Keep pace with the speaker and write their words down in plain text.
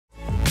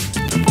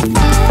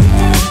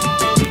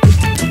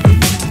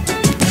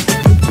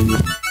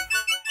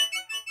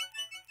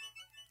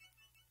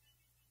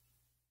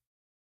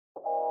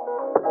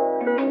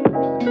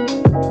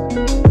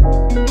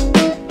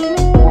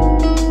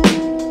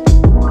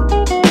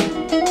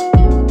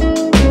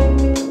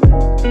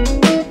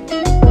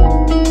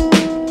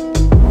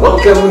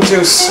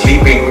to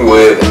Sleeping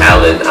with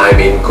Alan. I'm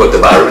in Kota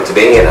Bharu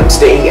today and I'm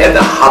staying at the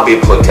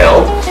Habib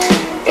Hotel,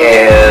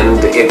 and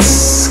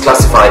it's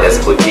classified as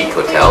a boutique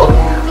hotel.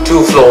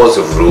 2 floors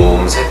of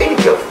rooms, I think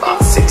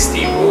about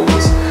 60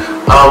 rooms.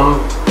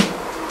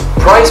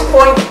 Price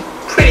point,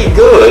 pretty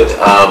good.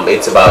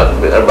 It's about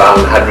around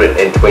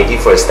 120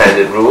 for a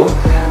standard room,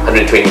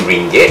 120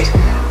 ringgit.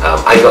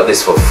 I got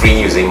this for free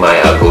using my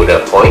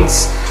Agoda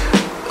points.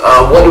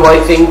 What do I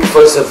think?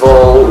 First of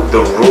all,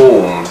 the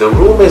room. The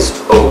room is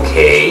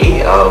okay.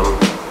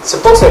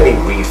 Supposed to have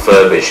been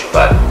refurbished,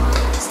 but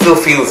still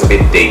feels a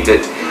bit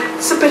dated.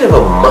 It's a bit of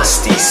a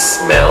musty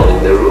smell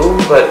in the room,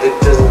 but it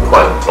doesn't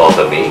quite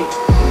bother me.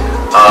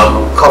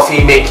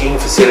 Coffee making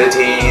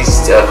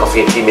facilities,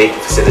 coffee and tea making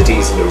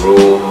facilities in the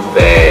room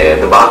there.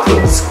 The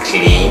bathroom's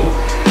clean.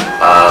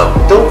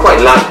 Don't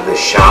quite like the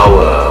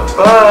shower,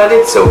 but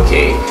it's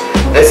okay.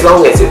 As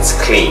long as it's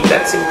clean,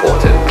 that's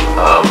important.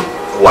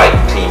 White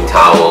clean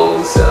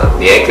towels,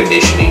 the air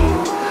conditioning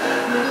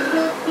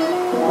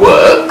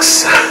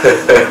works.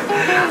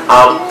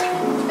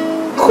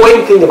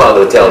 Quaint thing about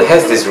the hotel, it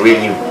has this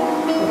really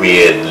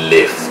weird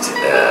lift.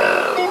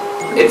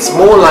 It's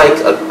more like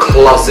a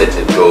closet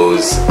that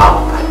goes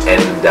up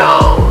and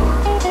down.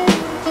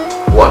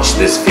 Watch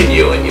this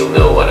video and you'll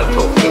know what I'm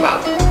talking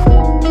about.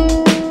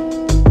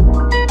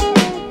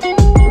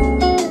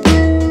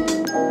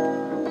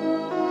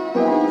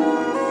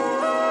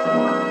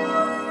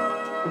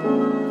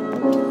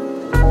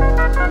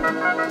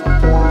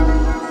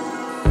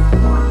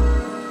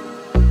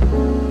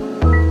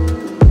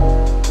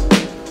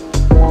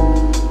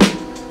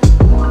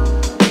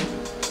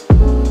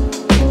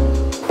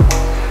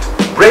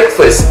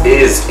 Breakfast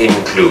is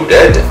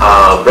included.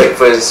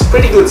 Breakfast,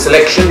 pretty good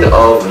selection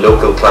of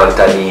local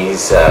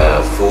Kelantanese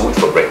food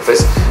for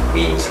breakfast.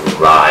 Means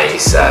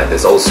rice.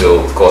 There's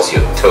also, of course,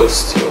 your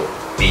toast, your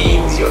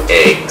beans, your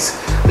eggs,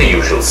 the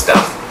usual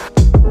stuff.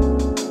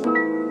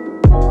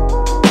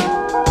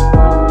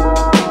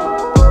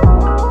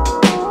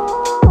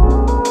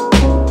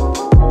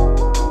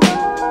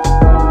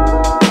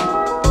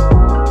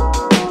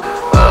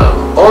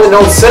 All in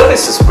all,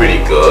 service is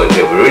pretty good.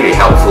 They were really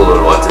helpful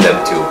and wanted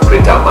them to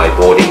print out my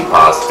boarding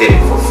pass. Did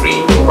it for free,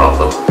 no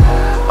problem.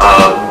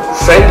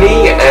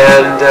 Friendly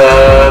and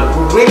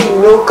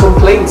really no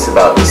complaints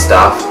about the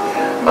staff.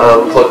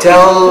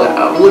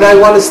 Hotel, would I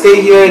want to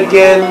stay here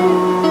again?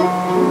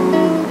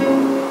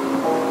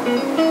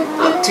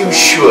 Not too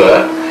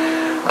sure.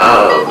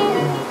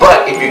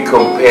 But if you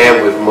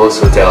compare with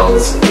most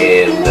hotels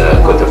in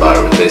Kota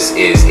Bharu, this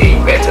is a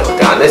better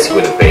hotel. Unless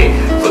you're going to pay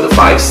for the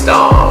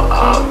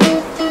 5-star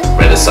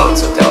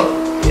Renaissance Hotel,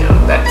 you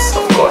know, that's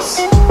of course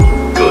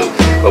good.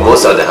 But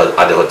most of the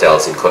other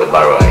hotels in Kota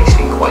Bharu are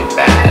actually quite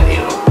bad, you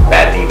know,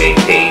 badly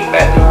maintained,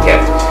 badly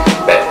kept.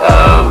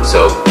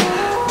 So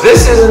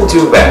this isn't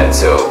too bad.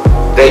 So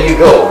there you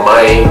go.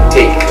 My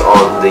take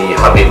on the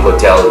Habib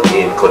Hotel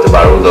in Kota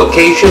Bharu.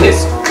 Location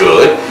is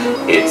good.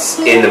 It's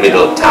in the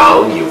middle of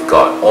town. You've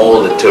got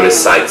all the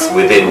tourist sites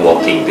within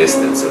walking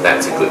distance, so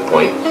that's a good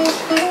point.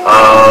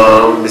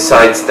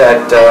 Besides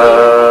that,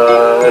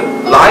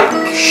 like,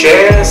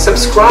 share,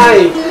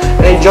 subscribe,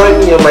 and join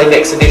me on my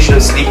next edition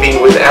of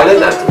Sleeping with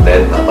Alan. Until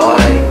then, bye-bye.